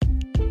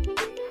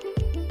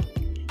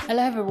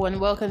Hello everyone,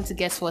 welcome to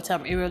Guess What?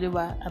 I'm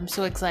Iroluwa. I'm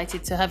so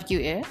excited to have you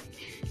here.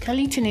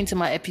 Kindly tune into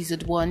my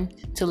episode 1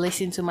 to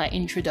listen to my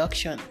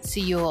introduction.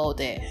 See you all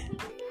there.